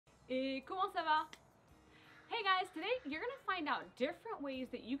Et comment ça va? Hey guys, today you're going to find out different ways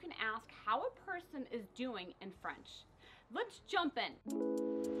that you can ask how a person is doing in French. Let's jump in.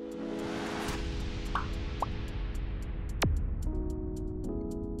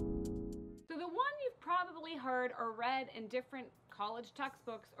 So the one you've probably heard or read in different college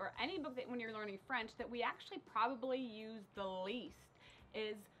textbooks or any book that when you're learning French that we actually probably use the least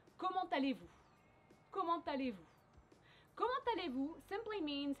is comment allez-vous? Comment allez-vous? Comment allez-vous simply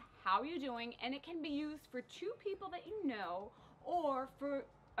means how are you doing, and it can be used for two people that you know or for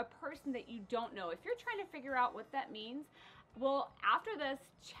a person that you don't know. If you're trying to figure out what that means, well, after this,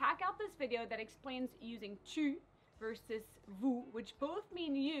 check out this video that explains using tu versus vous, which both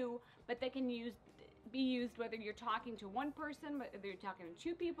mean you, but they can be used whether you're talking to one person, whether you're talking to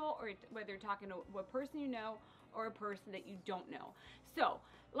two people, or whether you're talking to a person you know or a person that you don't know. So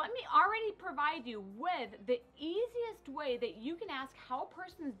let me already provide you with the easiest way that you can ask how a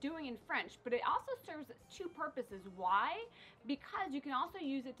person is doing in French, but it also serves two purposes. Why? Because you can also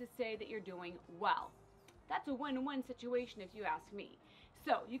use it to say that you're doing well. That's a win-win situation if you ask me.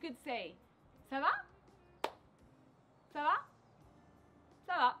 So you could say, ça va? Ça va?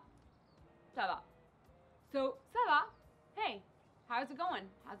 Ça va? Ça va? So, ça va? Hey, how's it going?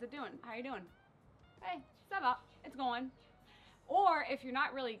 How's it doing? How are you doing? Hey, ça va? It's going. Or if you're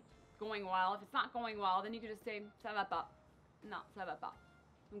not really going well, if it's not going well, then you could just say, ça va pas. Non, ça va pas.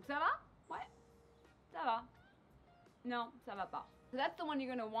 Donc, ça va? What? Ça va? No, ça va pas. So that's the one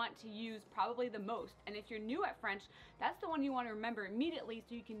you're going to want to use probably the most. And if you're new at French, that's the one you want to remember immediately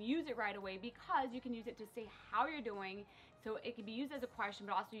so you can use it right away, because you can use it to say how you're doing. So it can be used as a question,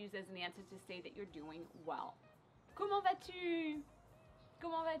 but also used as an answer to say that you're doing well. Comment vas-tu?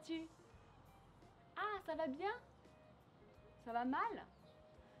 Comment vas-tu? Ah, ça va bien? Ça va mal?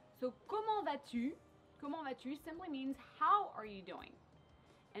 So comment vas-tu? Comment vas-tu simply means how are you doing?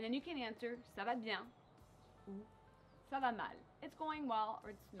 And then you can answer ça va bien ou ça va mal. It's going well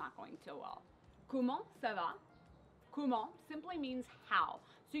or it's not going so well. Comment ça va? Comment simply means how.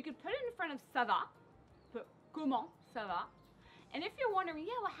 So you could put it in front of ça va, put comment ça va. And if you're wondering,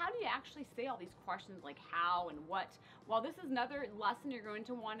 yeah, well, how do you actually say all these questions like how and what? Well, this is another lesson you're going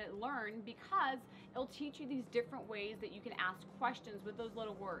to want to learn, because it'll teach you these different ways that you can ask questions with those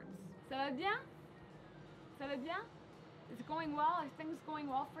little words. Ça va bien? Ça va bien? Is it going well? Are things going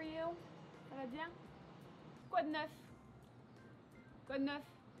well for you? Ça va bien? Quoi de neuf? Quoi de neuf?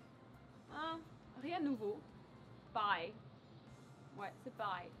 Rien de nouveau. Bye. Ouais, c'est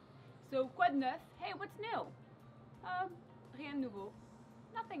bye. So, quoi de neuf? Hey, what's new? Rien de nouveau.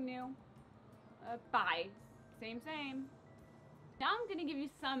 Nothing new. Bye. Same. Now I'm going to give you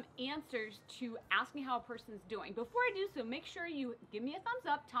some answers to ask me how a person's doing. Before I do so, make sure you give me a thumbs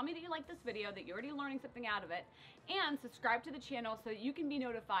up, tell me that you like this video, that you're already learning something out of it, and subscribe to the channel so that you can be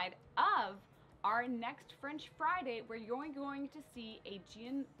notified of our next French Friday, where you're going to see a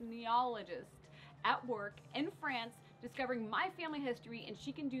genealogist at work in France discovering my family history, and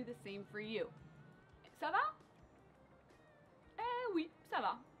she can do the same for you. Ça va? Oui, ça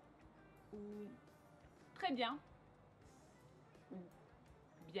va. Ou très bien. Ou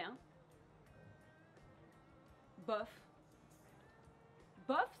bien. Bof.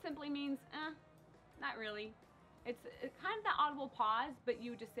 Bof simply means not really. It's kind of the audible pause, but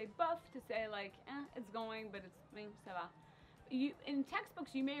you just say bof to say like, it's going, but it's, ça va. In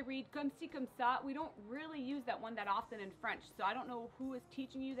textbooks, you may read comme ci, comme ça. We don't really use that one that often in French, so I don't know who is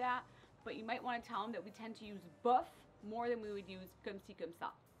teaching you that, but you might want to tell them that we tend to use bof more than we would use comme ci, comme ça.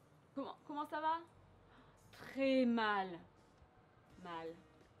 Comment ça va? Très mal. Mal.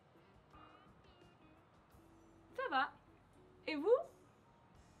 Ça va. Et vous?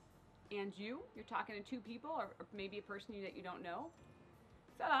 And you? You're talking to two people, or maybe a person that you don't know.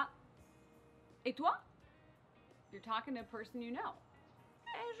 Ça va. Et toi? You're talking to a person you know.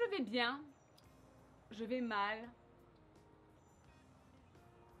 Je vais bien. Je vais mal.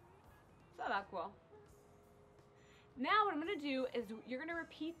 Ça va quoi? Now what I'm going to do is you're going to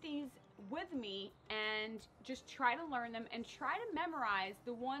repeat these with me and just try to learn them and try to memorize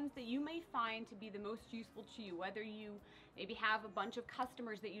the ones that you may find to be the most useful to you, whether you maybe have a bunch of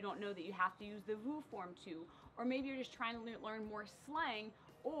customers that you don't know that you have to use the vous form to, or maybe you're just trying to learn more slang,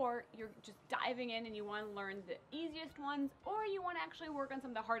 or you're just diving in and you want to learn the easiest ones, or you want to actually work on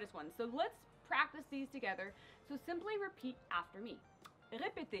some of the hardest ones. So let's practice these together. So simply repeat after me.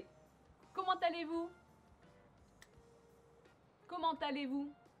 Répétez. Comment allez-vous? Comment allez-vous?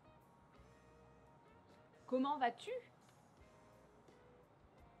 Comment vas-tu?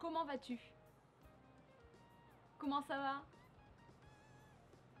 Comment vas-tu? Comment ça va?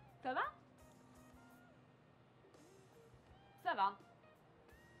 Ça va? Ça va.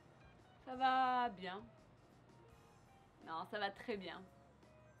 Ça va bien. Non, ça va très bien.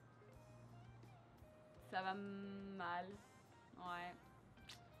 Ça va mal. Ouais.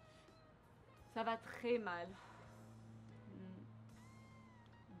 Ça va très mal.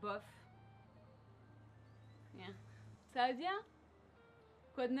 Bof. Rien. Ça va bien?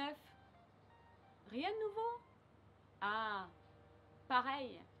 Quoi de neuf? Rien de nouveau? Ah,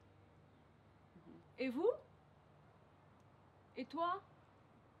 pareil. Et vous? Et toi?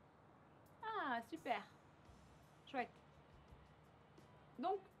 Ah, super. Chouette.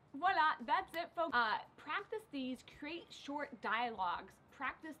 Donc, voilà, that's it, folks. Practice these, create short dialogues.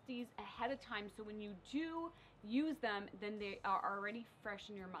 Practice these ahead of time so when you do use them, then they are already fresh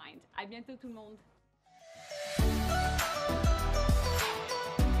in your mind. À bientôt tout le monde.